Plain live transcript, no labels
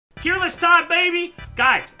Tier list time, baby!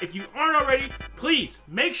 Guys, if you aren't already, please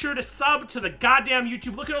make sure to sub to the goddamn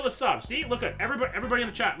YouTube. Look at all the subs. See? Look at everybody in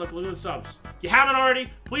the chat. Look at the subs. If you haven't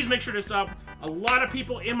already, please make sure to sub. A lot of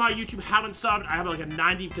people in my YouTube haven't subbed. I have like a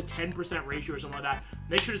 90 to 10% ratio or something like that.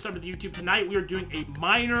 Make sure to sub to the YouTube. Tonight, we are doing a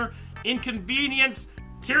minor inconvenience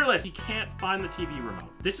tier list. You can't find the TV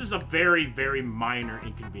remote. This is a very, very minor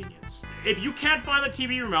inconvenience. If you can't find the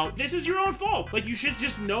TV remote, this is your own fault. Like, you should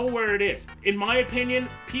just know where it is. In my opinion,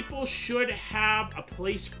 people should have a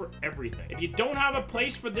place for everything. If you don't have a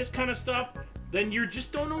place for this kind of stuff, then you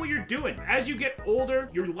just don't know what you're doing. As you get older,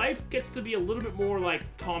 your life gets to be a little bit more like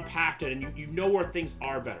compacted and you know where things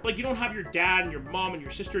are better. Like, you don't have your dad and your mom and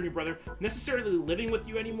your sister and your brother necessarily living with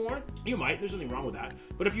you anymore. You might, there's nothing wrong with that.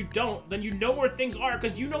 But if you don't, then you know where things are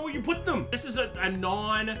because you know where you put them. This is a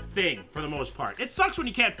non-thing for the most part. It sucks when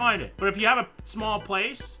you can't find it, but if you have a small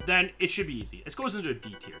place, then it should be easy. It goes into a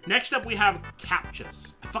D tier. Next up, we have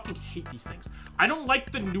CAPTCHAs. I fucking hate these things. I don't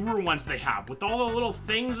like the newer ones they have with all the little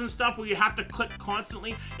things and stuff where you have to click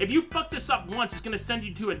constantly. If you fuck this up once, it's gonna send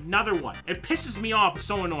you to another one. It pisses me off. It's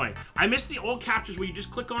so annoying. I miss the old CAPTCHAs where you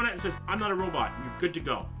just click on it and it says, I'm not a robot, and you're good to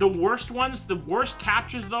go. The worst ones, the worst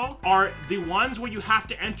CAPTCHAs though, are the ones where you have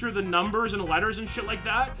to enter the numbers and letters and shit like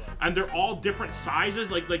that, and they're all different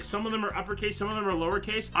sizes. Like some of them are uppercase, some of them are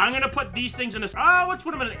lowercase. I'm gonna put these things in a, let's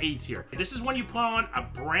put them in an A tier. This is when you put on a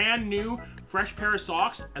brand new, fresh pair of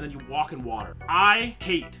socks, and then you walk in water. I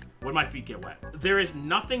hate when my feet get wet. There is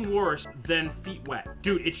nothing worse than feet wet.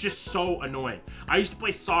 Dude, it's just so annoying. I used to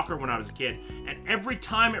play soccer when I was a kid, and every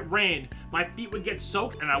time it rained, my feet would get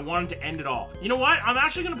soaked and I wanted to end it all. You know what? I'm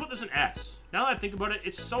actually gonna put this in S. Now that I think about it,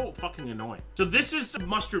 it's so fucking annoying. So this is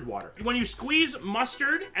mustard water. When you squeeze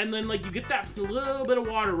mustard and then like you get that little bit of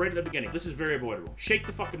water right at the beginning, this is very avoidable. Shake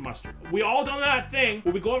the fucking mustard. We all done that thing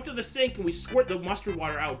where we go up to the sink and we squirt the mustard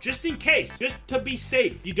water out just in case, just to be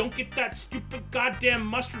safe. You don't get that stupid goddamn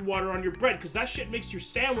mustard water on your bread because that shit makes your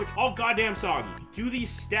sandwich all goddamn soggy. Do these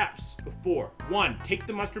steps before. 1, take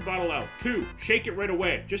the mustard bottle out. 2, shake it right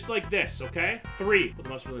away. Just like this, okay? 3, put the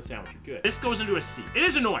mustard in the sandwich. You're good. This goes into a C. It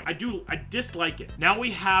is annoying. I dislike it. Now we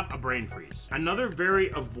have a brain freeze. Another very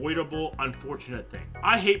avoidable, unfortunate thing.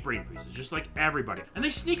 I hate brain freezes, just like everybody. And they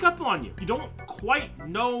sneak up on you. You don't quite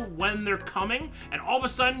know when they're coming, and all of a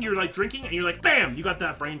sudden you're like drinking and you're like, bam, you got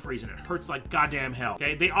that brain freeze and it hurts like goddamn hell.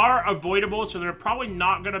 Okay, they are avoidable, so they're probably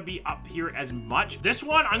not gonna be up here as much. This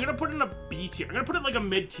one, I'm gonna put in a B tier. I'm gonna put it like a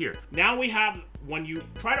mid tier. Now we have when you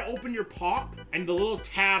try to open your pop and the little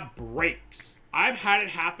tab breaks. I've had it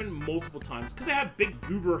happen multiple times because I have big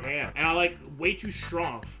goober hand and I like way too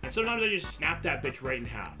strong. And sometimes I just snap that bitch right in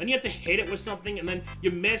half. Then you have to hit it with something and then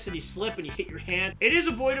you miss and you slip and you hit your hand. It is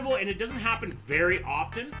avoidable and it doesn't happen very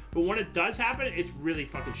often, but when it does happen, it's really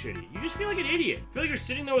fucking shitty. You just feel like an idiot. You feel like you're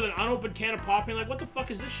sitting there with an unopened can of pop and you're like, what the fuck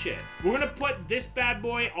is this shit? We're gonna put this bad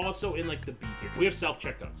boy also in like the B tier. We have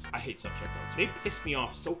self-checkouts. I hate self-checkouts. They piss me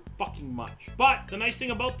off so fucking much. But the nice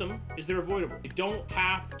thing about them is they're avoidable. You don't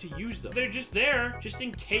have to use them. They're just there just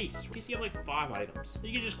in case. In case you have like 5 items.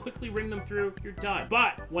 You can just quickly ring them through, you're done.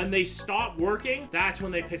 But when they stop working, that's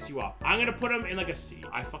when they piss you off. I'm gonna put them in like a C.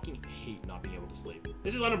 I fucking hate not being able to sleep.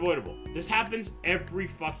 This is unavoidable. This happens every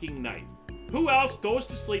fucking night. Who else goes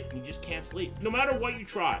to sleep and you just can't sleep? No matter what you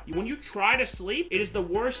try. When you try to sleep, it is the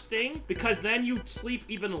worst thing because then you sleep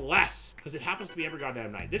even less because it happens to be every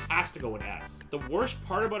goddamn night. This has to go in S. The worst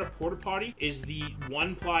part about a porta potty is the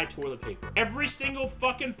 1-ply toilet paper. Every single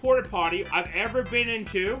fucking porta potty I've ever been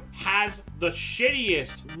into has the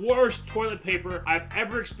shittiest, worst toilet paper I've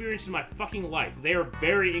ever experienced in my fucking life. They are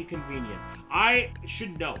very inconvenient. I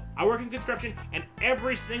should know. I work in construction and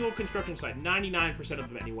every single construction site, 99% of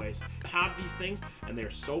them anyways, have these things and they're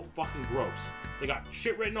so fucking gross. They got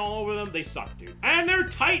shit written all over them. They suck, dude. And they're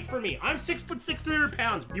tight for me. I'm 6'6", 300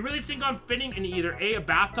 pounds. You really think I'm fitting in either A, a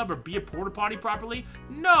bathtub, or B, a porta potty properly?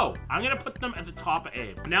 No. I'm gonna put them at the top of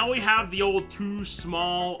A. Now we have the old too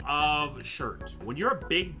small of shirt. When you're a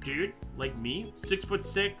big dude like me,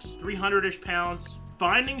 6'6", 300-ish pounds,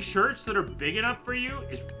 finding shirts that are big enough for you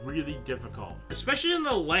is really difficult, especially in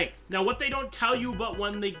the length. Now, what they don't tell you about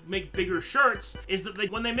when they make bigger shirts is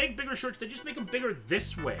that when they make bigger shirts, they just make them bigger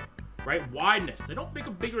this way. Right? Wideness. They don't make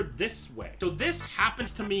them bigger this way. So this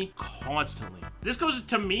happens to me constantly. This goes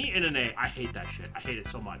to me in an A. I hate that shit. I hate it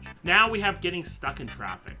so much. Now we have getting stuck in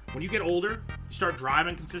traffic. When you get older, You start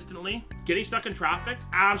driving consistently. Getting stuck in traffic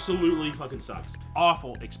absolutely fucking sucks.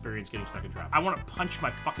 Awful experience getting stuck in traffic. I want to punch my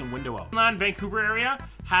fucking window out. Inland Vancouver area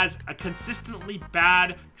has a consistently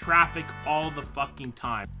bad traffic all the fucking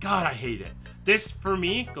time. God, I hate it. This, for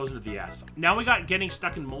me, goes into the S. Now we got getting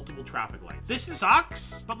stuck in multiple traffic lights. This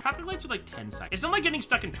sucks, but traffic lights are like 10 seconds. It's not like getting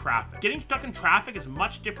stuck in traffic. Getting stuck in traffic is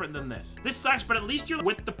much different than this. This sucks, but at least you're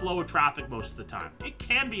with the flow of traffic most of the time. It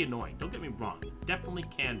can be annoying, don't get me wrong. It definitely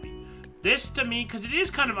can be. This, to me, because it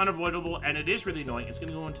is kind of unavoidable and it is really annoying, it's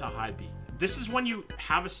gonna go into a high beat. This is when you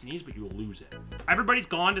have a sneeze, but you lose it. Everybody's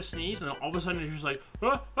gone to sneeze, and then all of a sudden it's just like,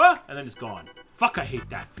 and then it's gone. Fuck, I hate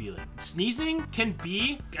that feeling. Sneezing can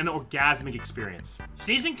be an orgasmic experience.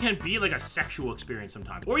 Sneezing can be like a sexual experience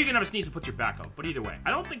sometimes. Or you can have a sneeze that puts your back out. But either way, I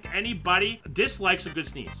don't think anybody dislikes a good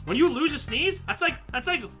sneeze. When you lose a sneeze, that's like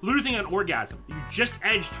losing an orgasm. You just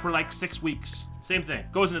edged for like 6 weeks. Same thing.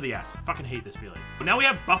 Goes into the S. I fucking hate this feeling. But now we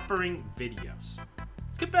have buffering videos.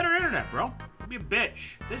 Let's get better internet, bro. Don't be a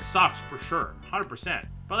bitch. This sucks for sure. 100%.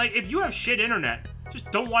 But like, if you have shit internet, just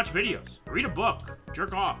don't watch videos. Read a book.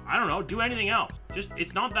 Jerk off. I don't know. Do anything else. Just,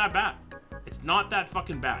 it's not that bad. It's not that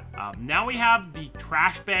fucking bad. Now we have the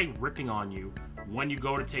trash bag ripping on you when you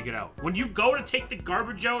go to take it out. When you go to take the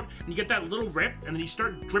garbage out and you get that little rip and then you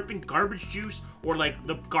start dripping garbage juice or like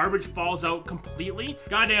the garbage falls out completely,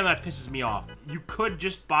 goddamn, that pisses me off. You could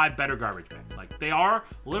just buy better garbage bags. Like, they are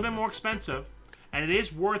a little bit more expensive and it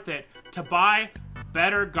is worth it to buy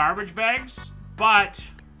better garbage bags, but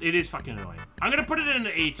it is fucking annoying. I'm gonna put it in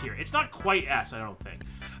an A tier. It's not quite S, I don't think.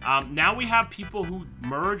 Now we have people who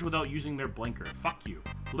merge without using their blinker. Fuck you.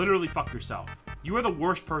 Literally fuck yourself. You are the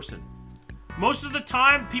worst person. Most of the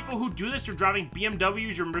time, people who do this are driving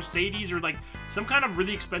BMWs or Mercedes or like some kind of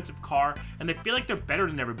really expensive car, and they feel like they're better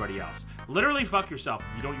than everybody else. Literally fuck yourself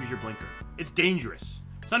if you don't use your blinker. It's dangerous.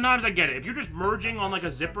 Sometimes I get it. If you're just merging on like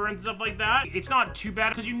a zipper and stuff like that, it's not too bad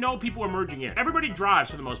because you know people are merging in. Everybody drives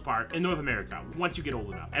for the most part in North America once you get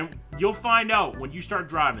old enough. And you'll find out when you start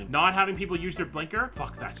driving, not having people use their blinker,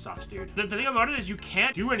 fuck, that sucks, dude. The thing about it is you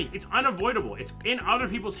can't do anything. It's unavoidable. It's in other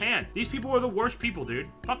people's hands. These people are the worst people, dude.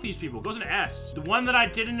 Fuck these people. It goes in S. The one that I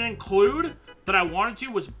didn't include that I wanted to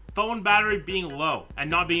was phone battery being low and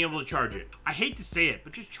not being able to charge it. I hate to say it,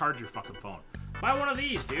 but just charge your fucking phone. Buy one of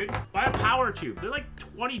these, dude. Buy a power tube. They're like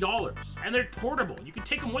 $20. And they're portable. You can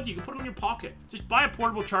take them with you. You can put them in your pocket. Just buy a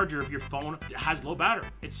portable charger if your phone has low battery.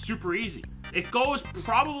 It's super easy. It goes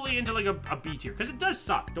probably into like a B tier, because it does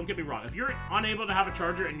suck. Don't get me wrong. If you're unable to have a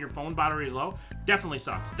charger and your phone battery is low, definitely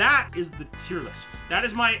sucks. That is the tier list. That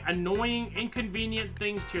is my annoying, inconvenient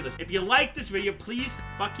things tier list. If you like this video, please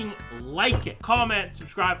fucking like it. Comment,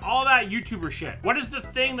 subscribe, all that YouTuber shit. What is the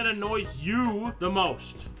thing that annoys you the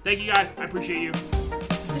most? Thank you guys. I appreciate you.